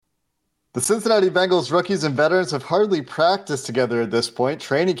The Cincinnati Bengals rookies and veterans have hardly practiced together at this point.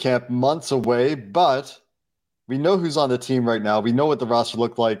 Training camp months away, but we know who's on the team right now. We know what the roster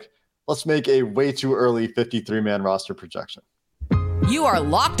looked like. Let's make a way too early 53-man roster projection. You are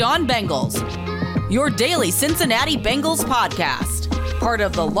Locked On Bengals, your daily Cincinnati Bengals podcast. Part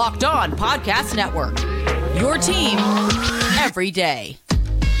of the Locked On Podcast Network, your team every day.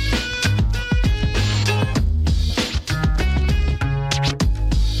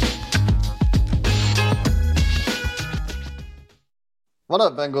 What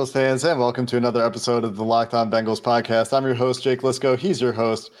up, Bengals fans, and welcome to another episode of the Locked On Bengals podcast. I'm your host, Jake Lisco. He's your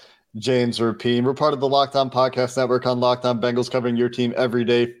host, James Rapine. We're part of the Locked On Podcast Network on Locked On Bengals, covering your team every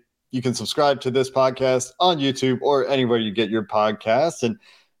day. You can subscribe to this podcast on YouTube or anywhere you get your podcasts, and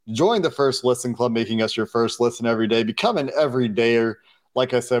join the First Listen Club, making us your first listen every day. Become an everydayer.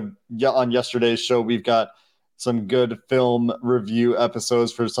 Like I said on yesterday's show, we've got some good film review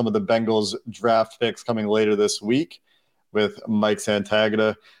episodes for some of the Bengals draft picks coming later this week with Mike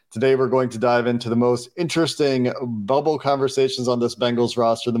Santagata. Today, we're going to dive into the most interesting bubble conversations on this Bengals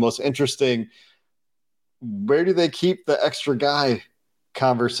roster, the most interesting where do they keep the extra guy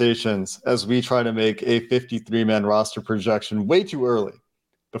conversations as we try to make a 53-man roster projection way too early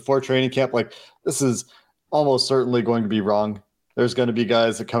before training camp. Like, this is almost certainly going to be wrong. There's going to be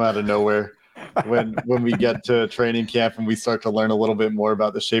guys that come out of nowhere when we get to training camp and we start to learn a little bit more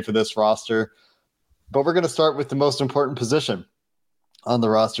about the shape of this roster. But we're going to start with the most important position on the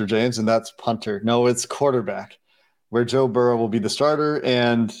roster, James, and that's punter. No, it's quarterback, where Joe Burrow will be the starter.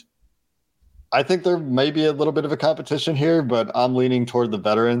 And I think there may be a little bit of a competition here, but I'm leaning toward the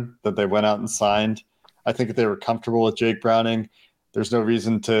veteran that they went out and signed. I think if they were comfortable with Jake Browning, there's no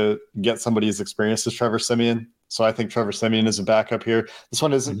reason to get somebody as experienced as Trevor Siemian. So I think Trevor Siemian is a backup here. This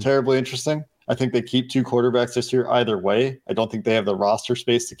one isn't terribly interesting. I think they keep two quarterbacks this year either way. I don't think they have the roster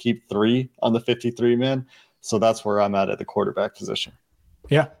space to keep three on the 53-man. So that's where I'm at the quarterback position.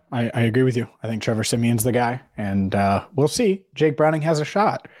 Yeah, I agree with you. I think Trevor Siemian's the guy, and we'll see. Jake Browning has a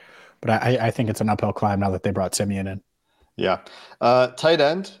shot, but I think it's an uphill climb now that they brought Siemian in. Yeah. Tight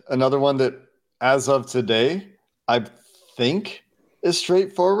end, another one that as of today, I think is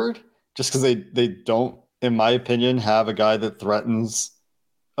straightforward, just because they don't, in my opinion, have a guy that threatens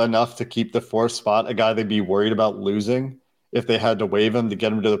enough to keep the fourth spot, a guy they'd be worried about losing if they had to waive him to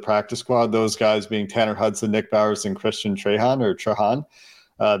get him to the practice squad. Those guys being Tanner Hudson, Nick Bowers, and Christian Trahan,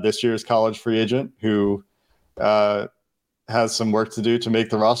 this year's college free agent who has some work to do to make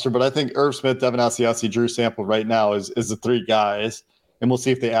the roster. But I think Irv Smith, Devin Asiasi, Drew Sample right now is the three guys, and we'll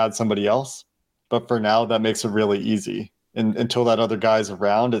see if they add somebody else. But for now, that makes it really easy. And until that other guy's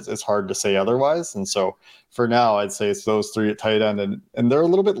around, it's hard to say otherwise. And so for now, I'd say it's those three at tight end. And they're a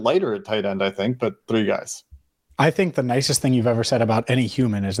little bit lighter at tight end, I think, but three guys. I think the nicest thing you've ever said about any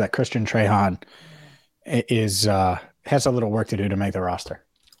human is that Christian Trahan has a little work to do to make the roster.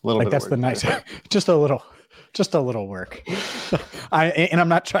 That's the nice, just a little work. I'm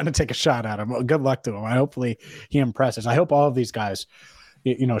not trying to take a shot at him. Good luck to him. Hopefully he impresses. I hope all of these guys,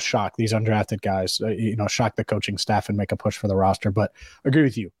 shock these undrafted guys, shock the coaching staff and make a push for the roster. But I agree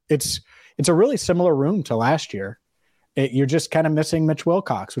with you. It's a really similar room to last year. You're just kind of missing Mitch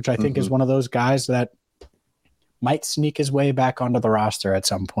Wilcox, which I think is one of those guys that might sneak his way back onto the roster at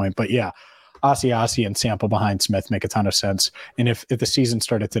some point. But yeah, Asiasi and Sample behind Smith make a ton of sense. And if the season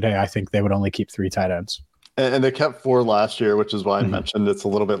started today, I think they would only keep three tight ends. And they kept four last year, which is why I mentioned it's a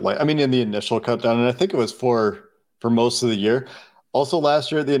little bit late. I mean, in the initial cut down, and I think it was four for most of the year. Also,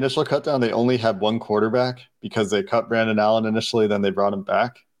 last year, the initial cut down, they only had one quarterback because they cut Brandon Allen initially, then they brought him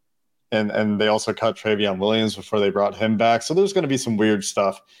back. And they also cut Travion Williams before they brought him back. So there's going to be some weird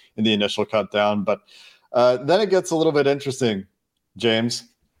stuff in the initial cut down. But then it gets a little bit interesting, James,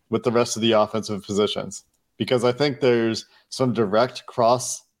 with the rest of the offensive positions, because I think there's some direct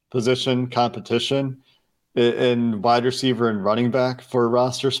cross-position competition in wide receiver and running back for a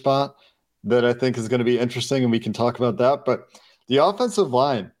roster spot that I think is going to be interesting, and we can talk about that. But the offensive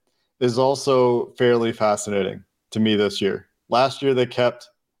line is also fairly fascinating to me this year. Last year, they kept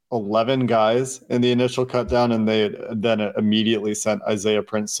 11 guys in the initial cut down, and they then immediately sent Isaiah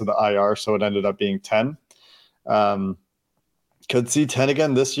Prince to the IR, so it ended up being 10. Could see 10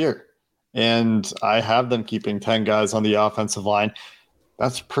 again this year. And I have them keeping 10 guys on the offensive line.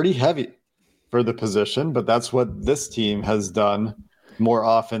 That's pretty heavy for the position, but that's what this team has done more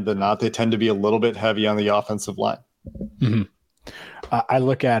often than not. They tend to be a little bit heavy on the offensive line. Mm-hmm. I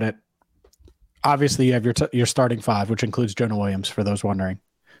look at it. Obviously, you have your starting five, which includes Jonah Williams, for those wondering.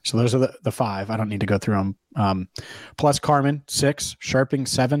 So those are the five. I don't need to go through them. Plus Carmen, 6, Sharping,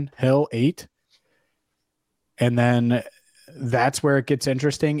 7, Hill, 8. And then that's where it gets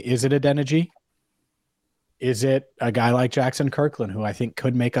interesting. Is it Adeniji? Is it a guy like Jackson Kirkland, who I think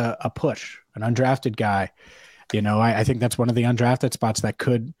could make a push, an undrafted guy? I think that's one of the undrafted spots that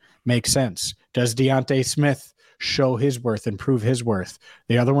could make sense. Does Deontay Smith show his worth and prove his worth?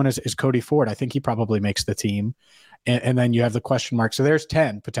 The other one is Cody Ford. I think he probably makes the team. And then you have the question mark. So there's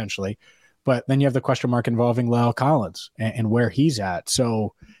 10 potentially, but then you have the question mark involving La'el Collins and where he's at.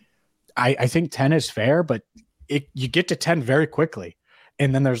 So I think 10 is fair, but you get to 10 very quickly.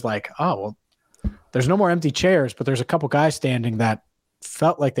 And then there's like, oh, well, there's no more empty chairs, but there's a couple guys standing that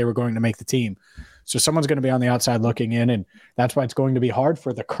felt like they were going to make the team. So someone's going to be on the outside looking in, and that's why it's going to be hard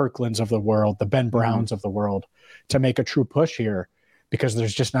for the Kirklands of the world, the Ben Browns of the world, to make a true push here, because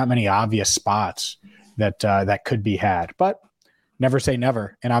there's just not many obvious spots that could be had. But never say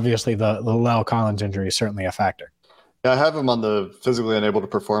never, and obviously the La'el Collins injury is certainly a factor. Yeah, I have him on the physically unable to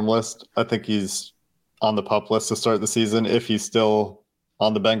perform list. I think he's on the PUP list to start the season if he's still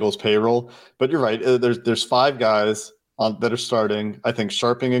on the Bengals payroll. But you're right. There's 5 guys that are starting. I think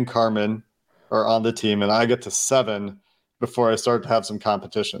Sharping and Carman are on the team, and I get to 7 before I start to have some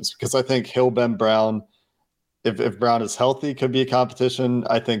competitions, because I think Hill, Ben Brown, if Brown is healthy, could be a competition.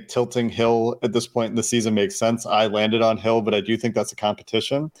 I think tilting Hill at this point in the season makes sense. I landed on Hill, but I do think that's a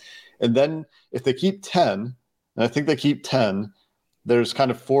competition. And then if they keep 10, and I think they keep 10, there's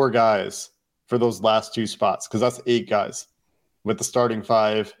kind of 4 guys for those last 2 spots, because that's 8 guys with the starting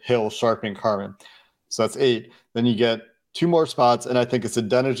 5, Hill, Sharping, Carman. So that's 8. Then you get 2 more spots, and I think it's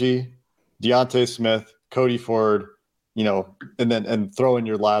Adeniji, Deontay Smith, Cody Ford, and throw in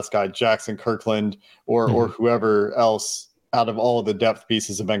your last guy, Jackson Kirkland, or whoever else out of all of the depth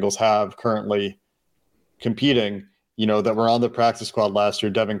pieces the Bengals have currently competing, that were on the practice squad last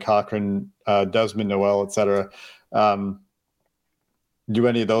year, Devin Cochran, Desmond Noel, et cetera. Do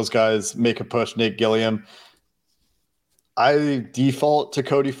any of those guys make a push? Nate Gilliam. I default to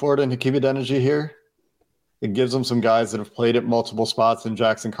Cody Ford and Hakeem Adeniji here. It gives them some guys that have played at multiple spots in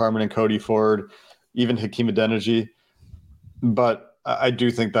Jackson Carman and Cody Ford, even Hakeem Adeniji. But I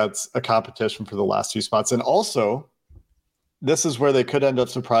do think that's a competition for the last 2 spots. And also, this is where they could end up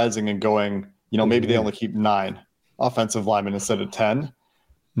surprising and going, maybe they only keep 9 offensive linemen instead of 10,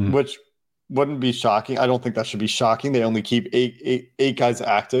 which wouldn't be shocking. I don't think that should be shocking. They only keep eight guys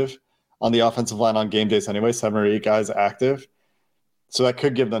active on the offensive line on game days anyway, 7 or 8 guys active. So that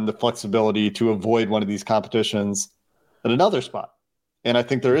could give them the flexibility to avoid one of these competitions at another spot. And I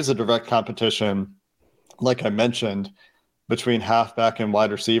think there is a direct competition, like I mentioned, between halfback and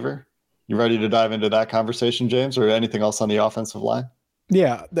wide receiver. You ready to dive into that conversation, James, or anything else on the offensive line?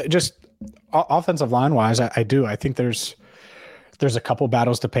 Yeah, just offensive line wise, I do. I think there's a couple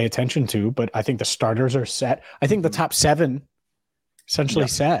battles to pay attention to, but I think the starters are set. I think the top 7 essentially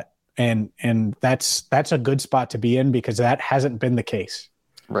set. And that's a good spot to be in, because that hasn't been the case.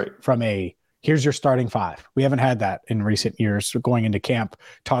 Right. From here's your starting 5. We haven't had that in recent years. Going into camp,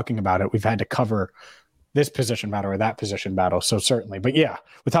 talking about it, we've had to cover this position battle or that position battle. So certainly, but yeah,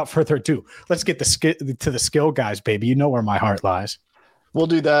 without further ado, let's get to the skill guys, baby. You know where my heart lies. We'll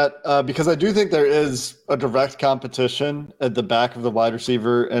do that because I do think there is a direct competition at the back of the wide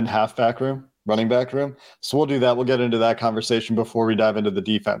receiver and running back room. So we'll do that. We'll get into that conversation before we dive into the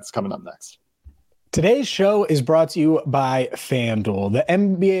defense coming up next. Today's show is brought to you by FanDuel. The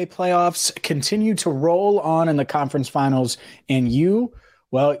NBA playoffs continue to roll on in the conference finals, and you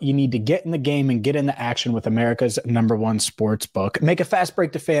need to get in the game and get in the action with America's #1 sports book. Make a fast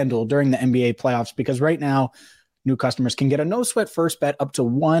break to FanDuel during the NBA playoffs, because right now, new customers can get a no-sweat first bet up to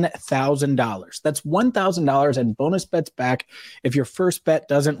 $1,000. That's $1,000 and bonus bets back if your first bet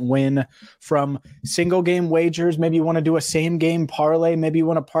doesn't win. From single-game wagers, maybe you want to do a same-game parlay, maybe you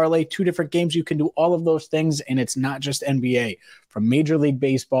want to parlay 2 different games. You can do all of those things, and it's not just NBA. From Major League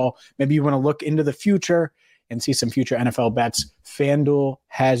Baseball, maybe you want to look into the future and see some future NFL bets. FanDuel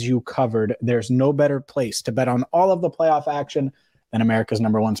has you covered. There's no better place to bet on all of the playoff action than America's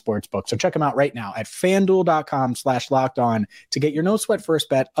 #1 sports book. So check them out right now at FanDuel.com/lockedon to get your no sweat first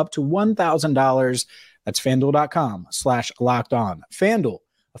bet up to $1,000. That's FanDuel.com/lockedon. FanDuel,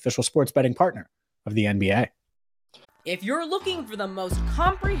 official sports betting partner of the NBA. If you're looking for the most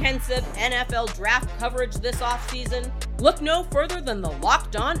comprehensive NFL draft coverage this offseason, look no further than the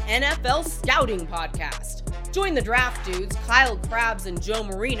Locked On NFL Scouting Podcast. Join the draft dudes, Kyle Krabs and Joe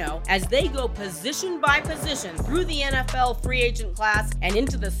Marino, as they go position by position through the NFL free agent class and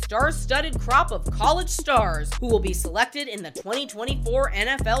into the star-studded crop of college stars who will be selected in the 2024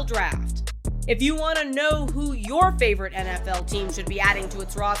 NFL Draft. If you want to know who your favorite NFL team should be adding to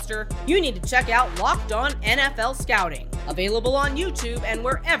its roster, you need to check out Locked On NFL Scouting, Available on YouTube and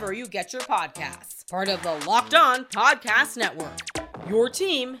wherever you get your podcasts. Part of the Locked On Podcast Network. Your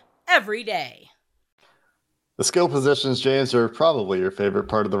team every day. The skill positions, James, are probably your favorite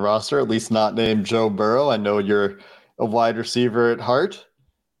part of the roster, at least not named Joe Burrow. I know you're a wide receiver at heart.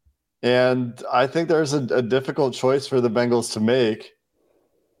 And I think there's a difficult choice for the Bengals to make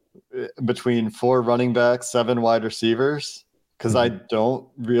between 4 running backs, 7 wide receivers, because I don't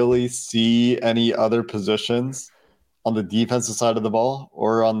really see any other positions on the defensive side of the ball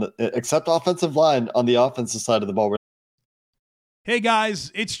or on the except offensive line on the offensive side of the ball. Hey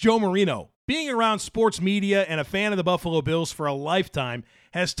guys, it's Joe Marino. Being around sports media and a fan of the Buffalo Bills for a lifetime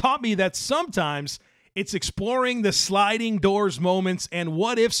has taught me that sometimes it's exploring the sliding doors moments and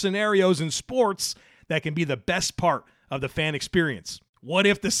what-if scenarios in sports that can be the best part of the fan experience. What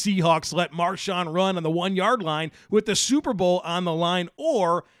if the Seahawks let Marshawn run on the 1-yard line with the Super Bowl on the line?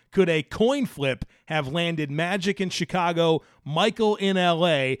 Or could a coin flip have landed Magic in Chicago, Michael in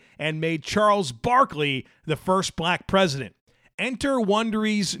LA, and made Charles Barkley the first black president? Enter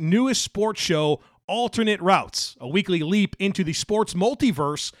Wondery's newest sports show, Alternate Routes, a weekly leap into the sports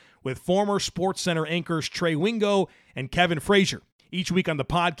multiverse with former SportsCenter anchors Trey Wingo and Kevin Frazier. Each week on the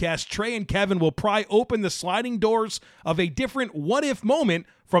podcast, Trey and Kevin will pry open the sliding doors of a different what-if moment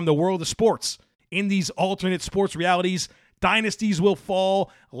from the world of sports. In these alternate sports realities, dynasties will fall,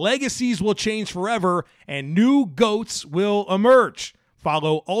 legacies will change forever, and new GOATs will emerge.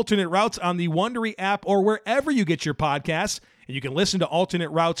 Follow Alternate Routes on the Wondery app or wherever you get your podcasts, and you can listen to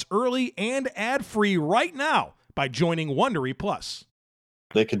Alternate Routes early and ad-free right now by joining Wondery Plus.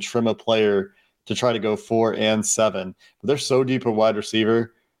 They could trim a player to try to go 4 and 7. But they're so deep at wide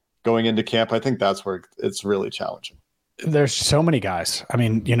receiver going into camp. I think that's where it's really challenging. There's so many guys. I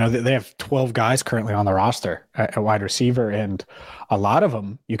mean, they have 12 guys currently on the roster at wide receiver, and a lot of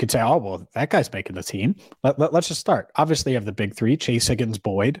them you could say, oh, well, that guy's making the team. Let's just start. Obviously, you have the big 3, Chase Higgins,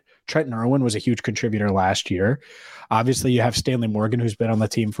 Boyd. Trenton Irwin was a huge contributor last year. Obviously, you have Stanley Morgan, who's been on the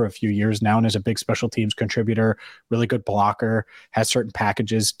team for a few years now and is a big special teams contributor, really good blocker, has certain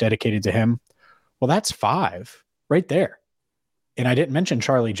packages dedicated to him. Well, that's 5 right there. And I didn't mention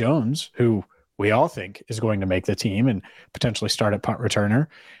Charlie Jones, who we all think is going to make the team and potentially start at punt returner.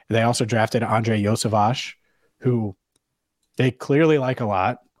 They also drafted Andre Yosevach, who they clearly like a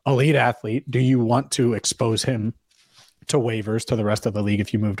lot. Elite athlete. Do you want to expose him to waivers to the rest of the league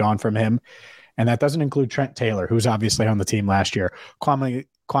if you moved on from him? And that doesn't include Trent Taylor, who's obviously on the team last year. Kwame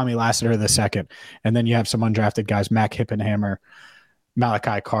Lassiter the second. And then you have some undrafted guys, Mac Hippenhammer,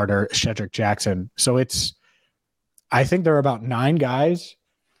 Malachi Carter, Shedrick Jackson. So I think there are about 9 guys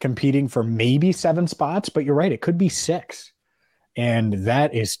competing for maybe 7 spots, but you're right, it could be 6. And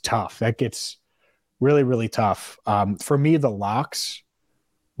that is tough. That gets really, really tough. For me, the locks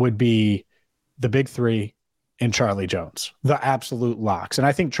would be the big 3 and Charlie Jones, the absolute locks. And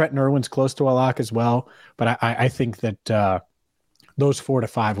I think Trenton Irwin's close to a lock as well, but I think that those 4 to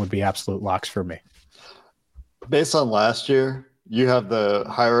 5 would be absolute locks for me. Based on last year, you have the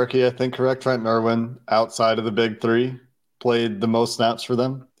hierarchy, I think, correct? Trenton Irwin, outside of the big 3, played the most snaps for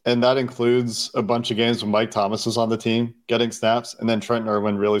them. And that includes a bunch of games when Mike Thomas was on the team getting snaps. And then Trenton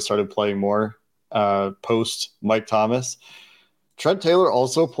Irwin really started playing more post Mike Thomas. Trent Taylor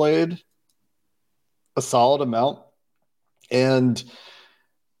also played a solid amount and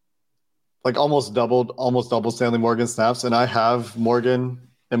almost doubled Stanley Morgan snaps. And I have Morgan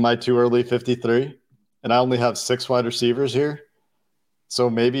in my too early 53, and I only have 6 wide receivers here. So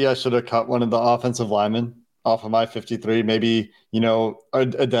maybe I should have cut one of the offensive linemen off of my 53. Maybe,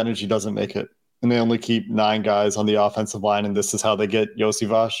 Adeniji doesn't make it, and they only keep 9 guys on the offensive line, and this is how they get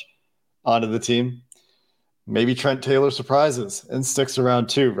Yosevach onto the team. Maybe Trent Taylor surprises and sticks around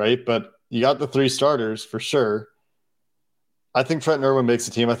too, right? But you got the 3 starters for sure. I think Trenton Irwin makes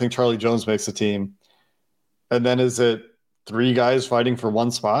the team. I think Charlie Jones makes the team. And then is it 3 guys fighting for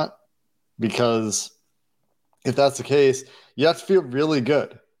 1 spot? Because if that's the case, you have to feel really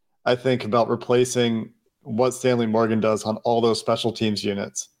good, I think, about replacing what Stanley Morgan does on all those special teams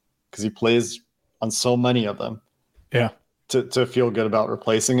units, because he plays on so many of them. Yeah. To feel good about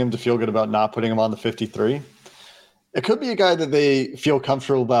replacing him, to feel good about not putting him on the 53. It could be a guy that they feel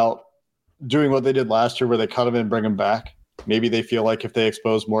comfortable about doing what they did last year, where they cut him and bring him back. Maybe they feel like if they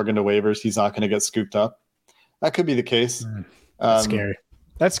expose Morgan to waivers, he's not going to get scooped up. That could be the case. That's scary.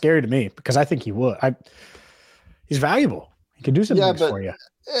 That's scary to me, because I think he would. He's valuable. He can do some things for you.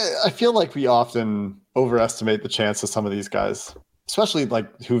 I feel like we often overestimate the chance of some of these guys, especially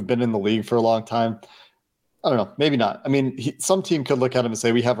who've been in the league for a long time. I don't know. Maybe not. I mean, some team could look at him and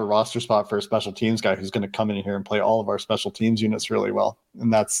say, we have a roster spot for a special teams guy who's going to come in here and play all of our special teams units really well.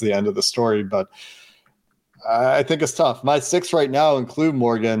 And that's the end of the story. But I think it's tough. My 6 right now include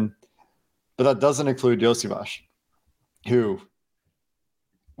Morgan, but that doesn't include Josivas, who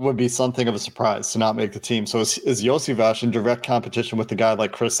would be something of a surprise to not make the team. So is Josivas in direct competition with the guy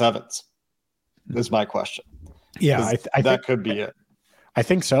like Chris Evans? Is my question. Yeah, I that think, could be it. I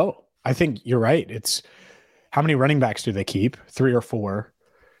think so. I think you're right. It's how many running backs do they keep? 3 or 4,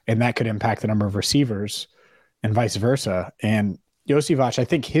 and that could impact the number of receivers and vice versa. And Josivas, I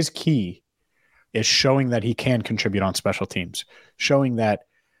think his key is showing that he can contribute on special teams, showing that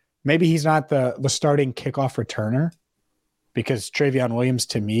maybe he's not the starting kickoff returner, because Travion Williams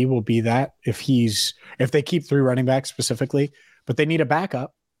to me will be that if they keep 3 running backs specifically, but they need a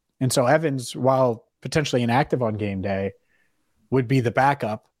backup. And so Evans, while potentially inactive on game day, would be the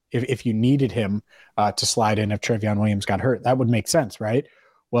backup if you needed him to slide in if Travion Williams got hurt. That would make sense, right?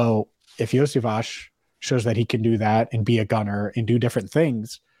 Well, if Josivas shows that he can do that and be a gunner and do different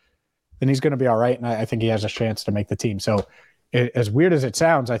things, then he's going to be all right. And I think he has a chance to make the team. So as weird as it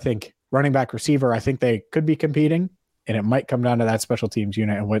sounds, I think running back, receiver, I think they could be competing, and it might come down to that special teams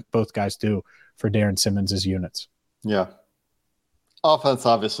unit and what both guys do for Darren Simmons' units. Yeah. Offense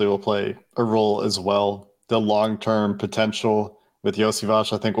obviously will play a role as well. The long-term potential with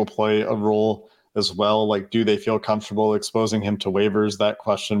Josivas, I think, will play a role as well. Like, do they feel comfortable exposing him to waivers? That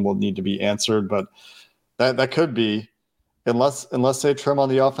question will need to be answered, but that could be, unless they trim on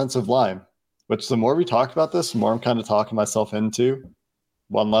the offensive line, which the more we talk about this, the more I'm kind of talking myself into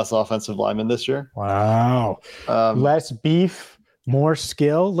one less offensive lineman this year. Wow. Less beef, more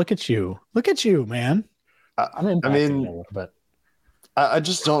skill. Look at you, man. I'm impacting a little bit. I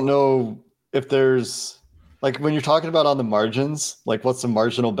just don't know if there's, like, when you're talking about on the margins, like, what's the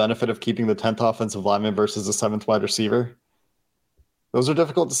marginal benefit of keeping the 10th offensive lineman versus the 7th wide receiver? Those are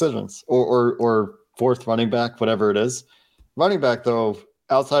difficult decisions. Or 4th running back, whatever it is. Running back, though,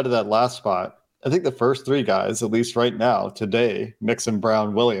 outside of that last spot, I think the first 3 guys, at least right now, today, Mixon,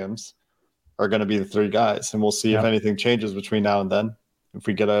 Brown, Williams, are going to be the 3 guys. And we'll see if anything changes between now and then.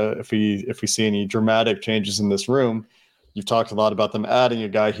 If we see any dramatic changes in this room. You've talked a lot about them adding a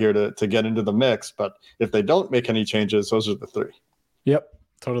guy here to get into the mix, but if they don't make any changes, those are the 3. Yep,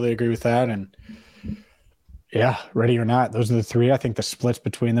 totally agree with that. And yeah, ready or not, those are the 3. I think the splits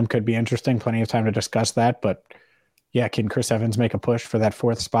between them could be interesting. Plenty of time to discuss that. But yeah, can Chris Evans make a push for that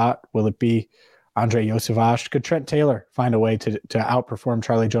 4th spot? Will it be Andre Josivas? Could Trent Taylor find a way to outperform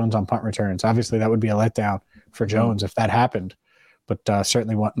Charlie Jones on punt returns? Obviously, that would be a letdown for Jones if that happened, but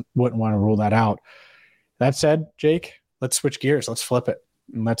certainly wouldn't want to rule that out. That said, Jake, let's switch gears. Let's flip it.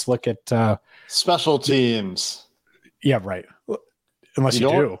 And let's look at special teams. Yeah, right. Unless you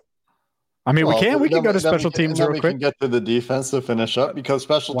do. I mean, we can go to special teams real quick. We can get to the defense to finish up, because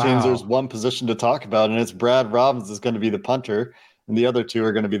special teams, there's one position to talk about, and it's Brad Robbins is going to be the punter, and the other 2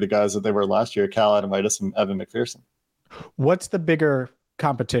 are going to be the guys that they were last year, Cal Adamitis and Evan McPherson. What's the bigger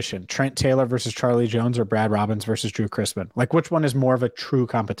competition, Trent Taylor versus Charlie Jones or Brad Robbins versus Drew Crispin? Like, which one is more of a true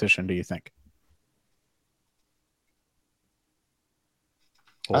competition, do you think?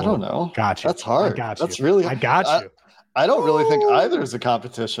 I don't know. Got you. That's hard. I got you. I don't really think either is a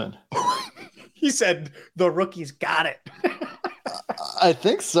competition. He said the rookies got it. I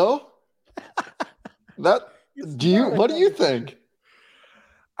think so. What do you think?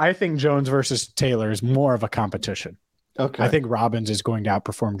 I think Jones versus Taylor is more of a competition. Okay. I think Robbins is going to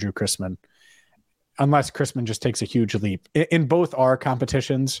outperform Drew Crispin, unless Crispin just takes a huge leap. In both our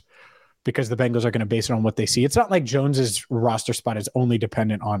competitions, because the Bengals are going to base it on what they see. It's not like Jones's roster spot is only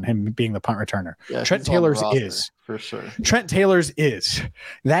dependent on him being the punt returner. Yeah, Trent Taylor's is. For sure. Trent Taylor's is.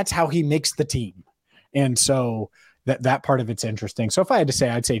 That's how he makes the team. And so that part of it's interesting. So if I had to say,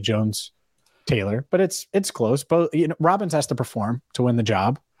 I'd say Jones, Taylor, but it's close. Both, Robbins has to perform to win the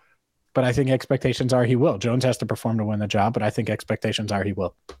job, but I think expectations are he will. Jones has to perform to win the job, but I think expectations are he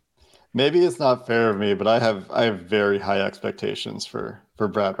will. Maybe it's not fair of me, but I have very high expectations for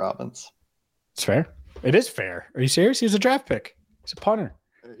Brad Robbins. It's fair. It is fair. Are you serious? He's a draft pick. He's a punter.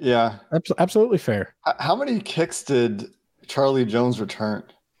 Yeah. Absolutely fair. How many kicks did Charlie Jones return?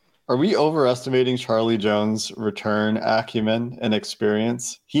 Are we overestimating Charlie Jones' return acumen and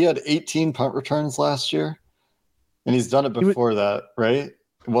experience? He had 18 punt returns last year, and he's done it before that, right?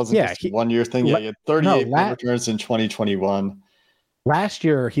 It wasn't just a one-year thing. Yeah, he had 38 punt returns in 2021. Last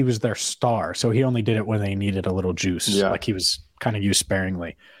year, he was their star, so he only did it when they needed a little juice. Yeah. Like he was kind of used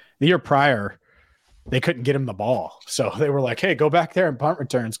sparingly. The year prior, they couldn't get him the ball. So they were like, hey, go back there and punt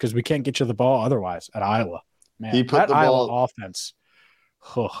returns because we can't get you the ball otherwise at Iowa. Man, he put the Iowa offense.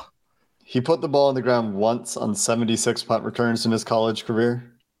 He put the ball on the ground once on 76 punt returns in his college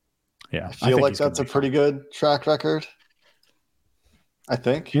career. Yeah. I feel like that's a pretty good track record. I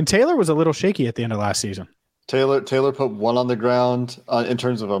think. And Taylor was a little shaky at the end of last season. Taylor put one on the ground in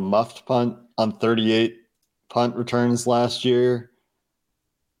terms of a muffed punt on 38 punt returns last year.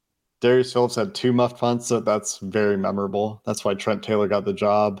 Darius Phillips had 2 muffed punts, so that's very memorable. That's why Trent Taylor got the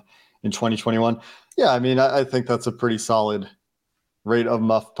job in 2021. Yeah, I mean, I think that's a pretty solid rate of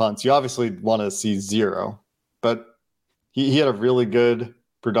muffed punts. You obviously want to see 0, but he had a really good,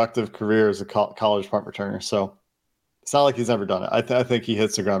 productive career as a college punt returner. So it's not like he's never done it. I think he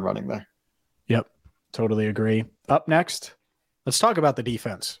hits the ground running there. Yep, totally agree. Up next, let's talk about the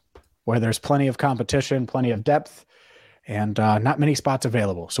defense, where there's plenty of competition, plenty of depth, and not many spots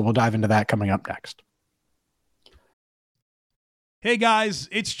available. So we'll dive into that coming up next. Hey guys,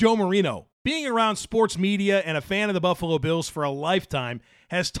 it's Joe Marino. Being around sports media and a fan of the Buffalo Bills for a lifetime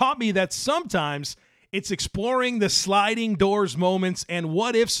has taught me that sometimes it's exploring the sliding doors moments and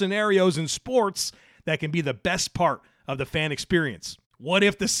what-if scenarios in sports that can be the best part of the fan experience. What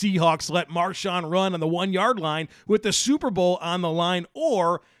if the Seahawks let Marshawn run on the 1-yard line with the Super Bowl on the line?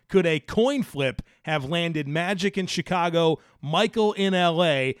 Or could a coin flip have landed Magic in Chicago, Michael in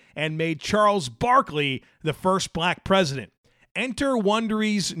LA, and made Charles Barkley the first black president? Enter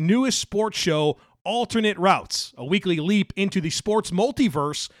Wondery's newest sports show, Alternate Routes, a weekly leap into the sports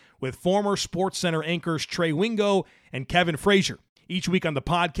multiverse with former SportsCenter anchors Trey Wingo and Kevin Frazier. Each week on the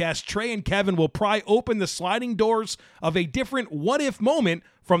podcast, Trey and Kevin will pry open the sliding doors of a different what-if moment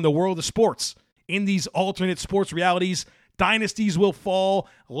from the world of sports. In these alternate sports realities, dynasties will fall,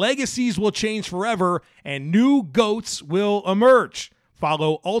 legacies will change forever, and new GOATs will emerge.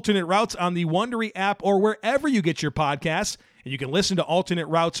 Follow Alternate Routes on the Wondery app or wherever you get your podcasts, and you can listen to Alternate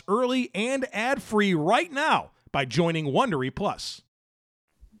Routes early and ad-free right now by joining Wondery Plus.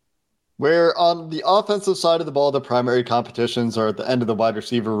 Where on the offensive side of the ball, the primary competitions are at the end of the wide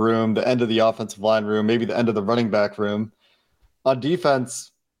receiver room, the end of the offensive line room, maybe the end of the running back room. On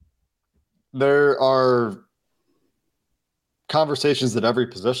defense, there are conversations at every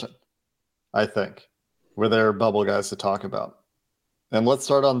position, I think, where there are bubble guys to talk about. And let's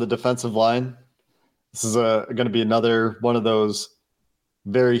start on the defensive line. This is going to be another one of those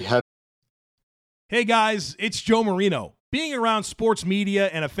very heavy. Hey guys, it's Joe Marino. Being around sports media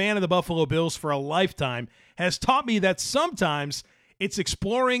and a fan of the Buffalo Bills for a lifetime has taught me that sometimes it's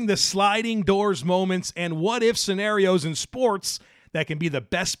exploring the sliding doors moments and what-if scenarios in sports that can be the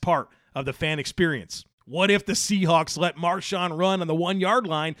best part of the fan experience. What if the Seahawks let Marshawn run on the 1-yard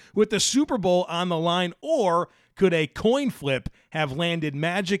line with the Super Bowl on the line? Or could a coin flip have landed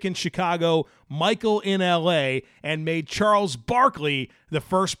Magic in Chicago, Michael in LA, and made Charles Barkley the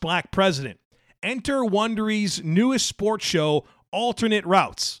first black president? Enter Wondery's newest sports show, Alternate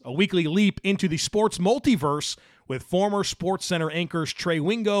Routes, a weekly leap into the sports multiverse with former SportsCenter anchors Trey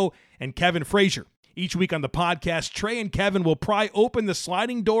Wingo and Kevin Frazier. Each week on the podcast, Trey and Kevin will pry open the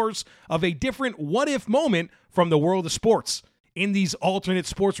sliding doors of a different what-if moment from the world of sports. In these alternate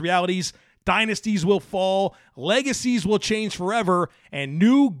sports realities, dynasties will fall, legacies will change forever, and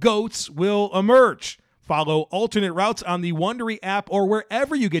new GOATs will emerge. Follow Alternate Routes on the Wondery app or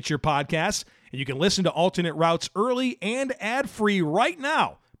wherever you get your podcasts, and you can listen to Alternate Routes early and ad-free right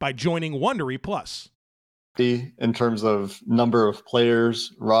now by joining Wondery Plus. In terms of number of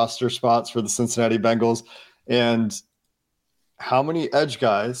players, roster spots for the Cincinnati Bengals, and how many edge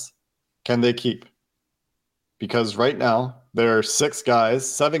guys can they keep? Because right now there are 7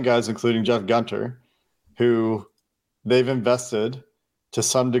 guys, including Jeff Gunter, who they've invested to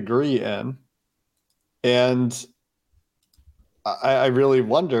some degree in. And I really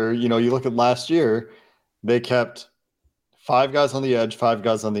wonder, you look at last year, they kept 5 guys on the edge, 5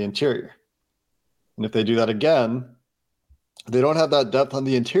 guys on the interior. And if they do that again, they don't have that depth on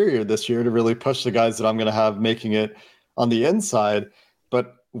the interior this year to really push the guys that I'm going to have making it on the inside.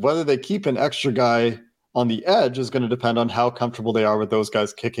 But whether they keep an extra guy on the edge is going to depend on how comfortable they are with those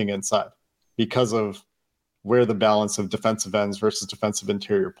guys kicking inside, because of where the balance of defensive ends versus defensive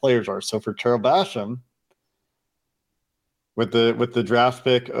interior players are. So for Terrell Basham, with the draft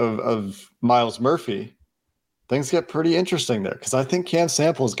pick of Miles Murphy, things get pretty interesting there, because I think Cam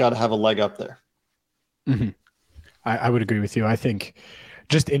Sample's got to have a leg up there. Mm-hmm. I would agree with you. I think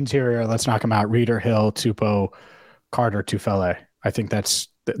just interior, let's knock them out. Reeder, Hill, Tupou, Carter, Tufele. I think those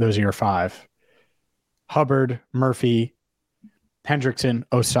are your 5. Hubbard, Murphy, Hendrickson,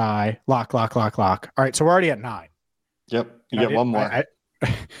 Osai, lock. All right, so we're already at 9. Yep, you get one more.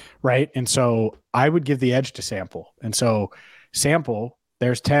 Right, and so I would give the edge to Sample. And so Sample,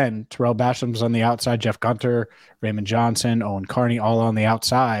 there's 10. Terrell Basham's on the outside, Jeff Gunter, Raymond Johnson, Owen Carney, all on the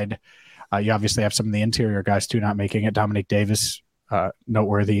outside. You obviously have some of the interior guys too not making it. Dominic Davis,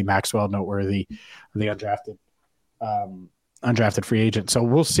 noteworthy. Maxwell, noteworthy. The undrafted free agent. So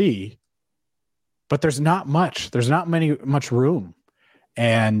we'll see. but there's not much. There's not much room.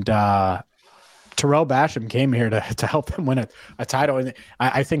 And Terrell Basham came here to help them win a title. And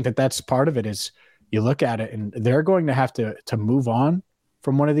I think that's part of it is you look at it and they're going to have to move on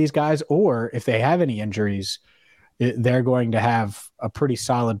from one of these guys, or if they have any injuries, they're going to have a pretty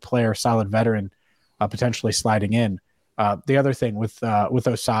solid player, solid veteran, potentially sliding in. The other thing with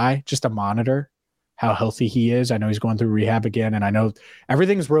Osai, just to monitor how healthy he is. I know he's going through rehab again, and I know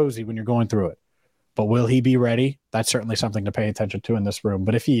everything's rosy when you're going through it. But will he be ready? That's certainly something to pay attention to in this room.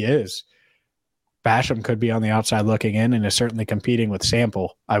 But if he is, Basham could be on the outside looking in and is certainly competing with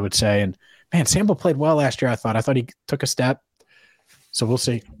Sample, I would say. And, man, Sample played well last year, I thought he took a step. So we'll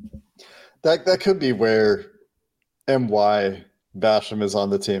see. That could be where and why Basham is on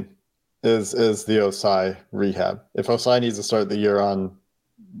the team is the Osai rehab. If Osai needs to start the year on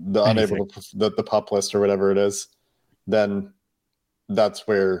the unable to the pup list or whatever it is, then that's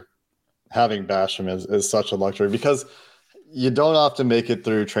where having Basham is such a luxury, because you don't often make it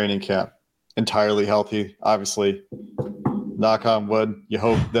through training camp entirely healthy. Obviously, knock on wood, you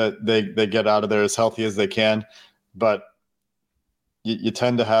hope that they get out of there as healthy as they can, but you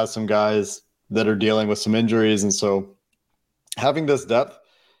tend to have some guys that are dealing with some injuries. And so having this depth,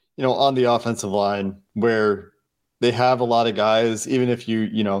 on the offensive line where they have a lot of guys, even if you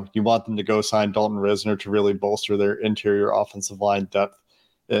want them to go sign Dalton Risner to really bolster their interior offensive line depth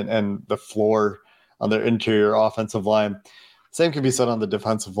and the floor on their interior offensive line. Same can be said on the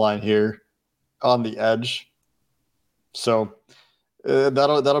defensive line here on the edge. So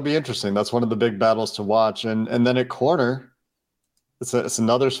that'll be interesting. That's one of the big battles to watch. And then at corner, it's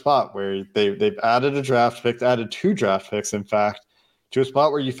another spot where they've added a draft pick, added 2 draft picks, in fact, to a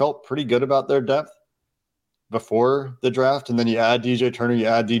spot where you felt pretty good about their depth before the draft. And then you add DJ Turner, you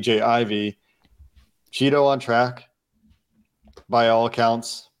add DJ Ivey. Cheeto on track by all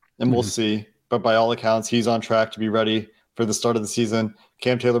accounts, and we'll see. But by all accounts, he's on track to be ready for the start of the season.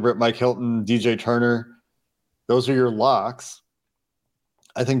 Cam Taylor-Britt, Mike Hilton, DJ Turner, those are your locks.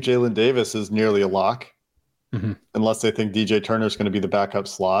 I think Jalen Davis is nearly a lock. Unless they think DJ Turner is going to be the backup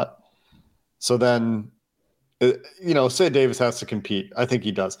slot. So then, say Davis has to compete. I think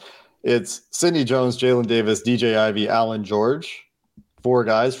he does. It's Sidney Jones, Jalen Davis, DJ Ivey, Allen George, 4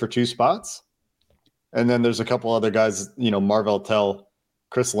 guys for 2 spots. And then there's a couple other guys, Marvell Tell,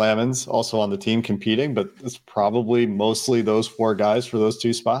 Chris Lamons also on the team competing, but it's probably mostly those 4 guys for those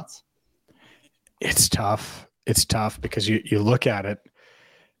 2 spots. It's tough. It's tough because you look at it.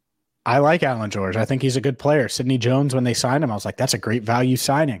 I like Allen George. I think he's a good player. Sidney Jones, when they signed him, I was like, that's a great value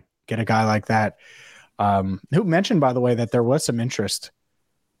signing. Get a guy like that. Who mentioned, by the way, that there was some interest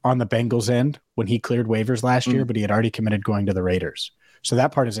on the Bengals end when he cleared waivers last year, but he had already committed going to the Raiders. So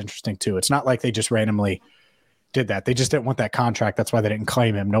that part is interesting too. It's not like they just randomly did that. They just didn't want that contract. That's why they didn't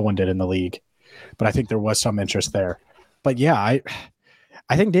claim him. No one did in the league. But I think there was some interest there. But yeah,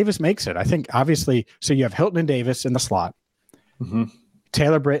 I think Davis makes it. I think obviously, so you have Hilton and Davis in the slot.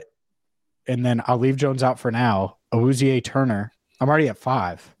 Taylor-Britt, and then I'll leave Jones out for now. Awuzie Turner. I'm already at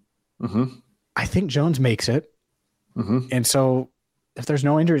 5. I think Jones makes it. And so if there's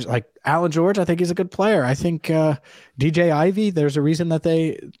no injuries, like Allen George, I think he's a good player. I think DJ Ivey, there's a reason that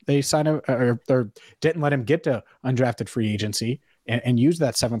they signed him or didn't let him get to undrafted free agency and use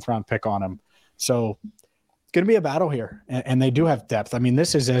that 7th round pick on him. So it's going to be a battle here. And they do have depth. I mean,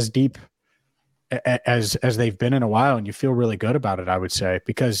 this is as deep as they've been in a while, and you feel really good about it, I would say,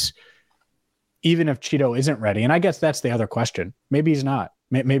 because even if Cheeto isn't ready, and I guess that's the other question. Maybe he's not.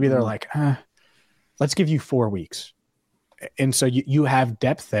 Maybe they're like, let's give you 4 weeks. And so you have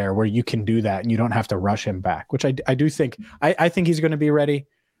depth there where you can do that and you don't have to rush him back, which I do think. I think he's going to be ready.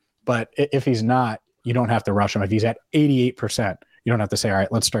 But if he's not, you don't have to rush him. If he's at 88%, you don't have to say, all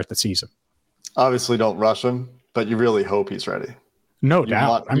right, let's start the season. Obviously don't rush him, but you really hope he's ready. No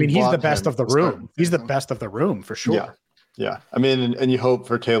doubt. I mean, he's the best of the room. He's the best of the room for sure. Yeah. I mean, and you hope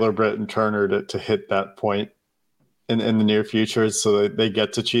for Taylor-Britt and Turner to hit that point in the near future so that they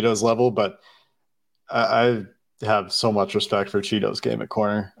get to Cheeto's level. But I have so much respect for Cheeto's game at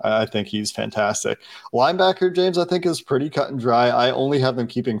corner. I think he's fantastic. Linebacker, James, I think is pretty cut and dry. I only have them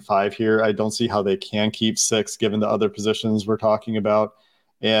keeping 5 here. I don't see how they can keep 6 given the other positions we're talking about.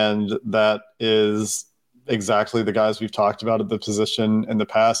 And that is exactly the guys we've talked about at the position in the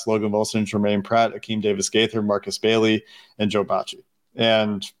past: Logan Wilson, Jermaine Pratt, Akeem Davis-Gaither, Marcus Bailey, and Joe Bacci.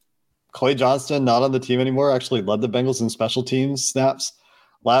 And Clay Johnston, not on the team anymore, actually led the Bengals in special teams snaps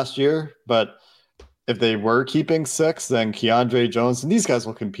last year. But if they were keeping 6, then Keandre Jones, and these guys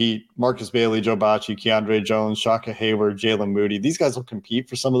will compete. Marcus Bailey, Joe Bacci, Keandre Jones, Shaka Hayward, Jalen Moody. These guys will compete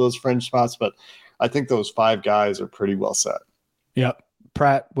for some of those fringe spots, but I think those 5 guys are pretty well set. Yep.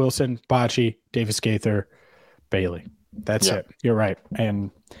 Pratt, Wilson, Bocce, Davis Gaither, Bailey. That's it. You're right.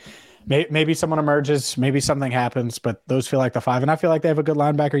 And maybe someone emerges, maybe something happens, but those feel like the five. And I feel like they have a good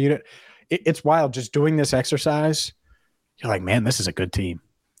linebacker unit. It's wild just doing this exercise. You're like, man, this is a good team.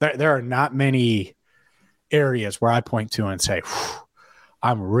 There are not many areas where I point to and say,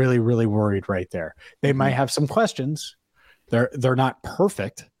 I'm really, really worried right there. They might have some questions. They're not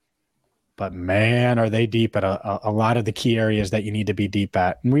perfect, but man, are they deep at a lot of the key areas that you need to be deep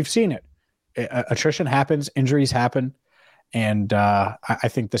at. And we've seen it. Attrition happens, injuries happen. And I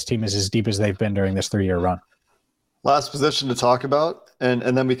think this team is as deep as they've been during this 3-year run. Last position to talk about, and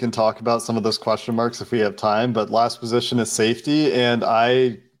then we can talk about some of those question marks if we have time. But last position is safety. And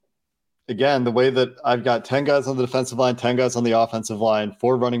again, the way that I've got 10 guys on the defensive line, 10 guys on the offensive line,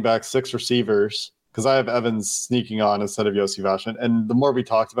 4 running backs, 6 receivers, because I have Evans sneaking on instead of Yossi Vashon. And the more we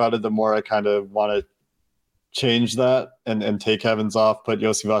talked about it, the more I kind of want to change that and take Evans off, put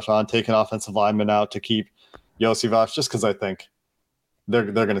Yossi Vashon on, take an offensive lineman out to keep Yossi Vashon, just because I think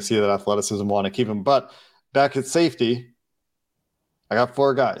they're going to see that athleticism, want to keep him. But back at safety, I got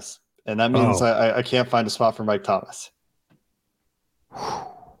 4 guys, and that means I can't find a spot for Mike Thomas.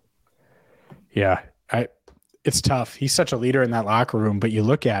 Yeah, it's tough. He's such a leader in that locker room, but you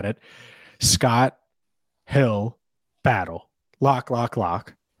look at it, Scott, Hill, Battle, lock.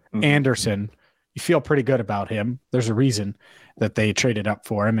 Mm-hmm. Anderson, you feel pretty good about him. There's a reason that they traded up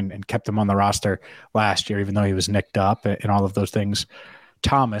for him and kept him on the roster last year, even though he was nicked up and all of those things.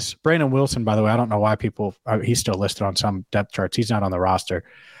 Thomas, Brandon Wilson, by the way, I don't know why he's still listed on some depth charts. He's not on the roster.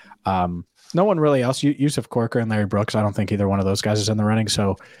 No one really else. Yusuf Corker and Larry Brooks, I don't think either one of those guys is in the running.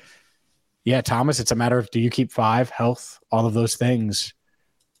 So, yeah, Thomas, it's a matter of, do you keep 5, health, all of those things.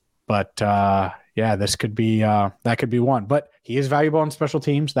 But, this could be that could be one. But he is valuable on special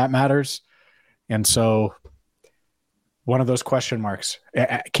teams. That matters. And so one of those question marks,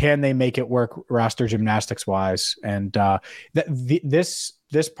 can they make it work roster gymnastics wise? And this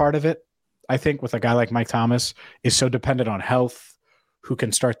part of it, I think with a guy like Mike Thomas, is so dependent on health, who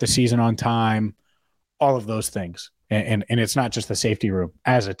can start the season on time, all of those things. And it's not just the safety room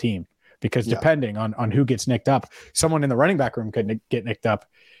as a team, because depending on who gets nicked up, someone in the running back room could get nicked up,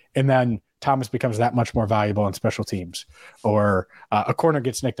 and then Thomas becomes that much more valuable on special teams, or a corner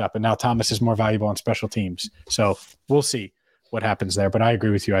gets nicked up and now Thomas is more valuable on special teams. So we'll see what happens there. But I agree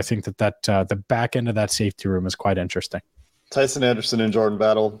with you. I think that the back end of that safety room is quite interesting. Tyson Anderson and Jordan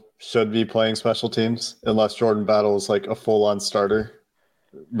Battle should be playing special teams unless Jordan Battle is like a full-on starter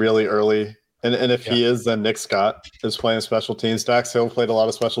really early. And if he is, then Nick Scott is playing special teams. Dax Hill played a lot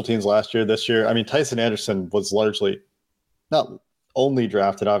of special teams last year, this year. I mean, Tyson Anderson was largely not only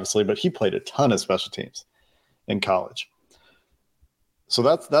drafted, obviously, but he played a ton of special teams in college. So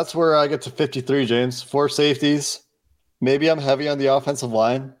that's where I get to 53, James. 4 safeties. Maybe I'm heavy on the offensive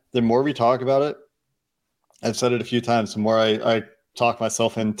line. The more we talk about it, I've said it a few times, the more I talk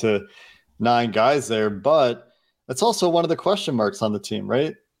myself into 9 guys there. But that's also one of the question marks on the team,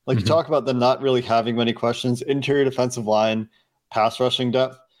 right? Like you talk about them not really having many questions. Interior defensive line, pass rushing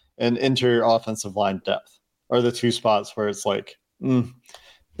depth, and interior offensive line depth are the 2 spots where it's like,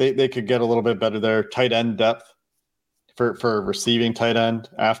 they could get a little bit better there. Tight end depth for receiving tight end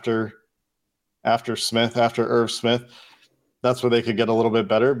after Irv Smith. That's where they could get a little bit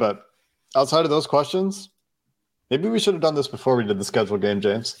better. But outside of those questions, maybe we should have done this before we did the scheduled game,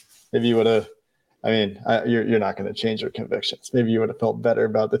 James. Maybe you would have. I mean, you're not going to change your convictions. Maybe you would have felt better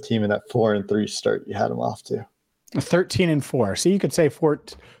about the team in that 4-3 start you had them off to. 13-4. See, you could say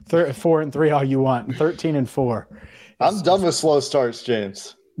 4-3 all you want. 13-4. I'm done with slow starts,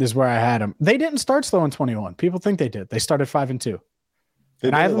 James. This is where I had them. They didn't start slow in 21. People think they did. They started 5-2.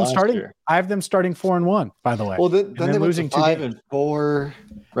 And I have them starting. Year. I have them starting 4-1. By the way. Well, then they losing 5-4.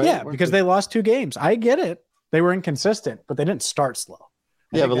 Right? Yeah, because they lost 2 games. I get it. They were inconsistent, but they didn't start slow.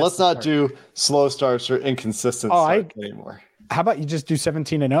 Yeah, but let's not do slow starts or inconsistent starts anymore. How about you just do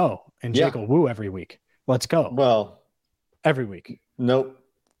 17-0 and Jake will woo every week? Let's go. Well, every week. Nope.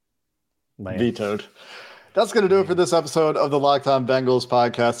 Vetoed. That's going to do it for this episode of the Locked On Bengals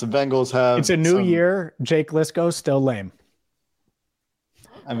podcast. The Bengals have... It's a new year. Jake Lisco, still lame.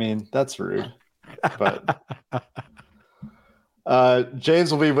 I mean, that's rude. But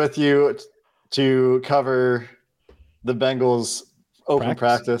James will be with you to cover the Bengals open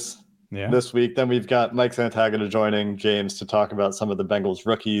practice this week. Then we've got Mike Santagata joining James to talk about some of the Bengals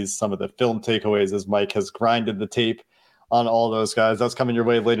rookies, some of the film takeaways as Mike has grinded the tape on all those guys. That's coming your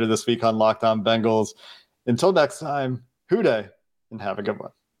way later this week on Locked On Bengals. Until next time, hoo day, and have a good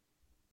one.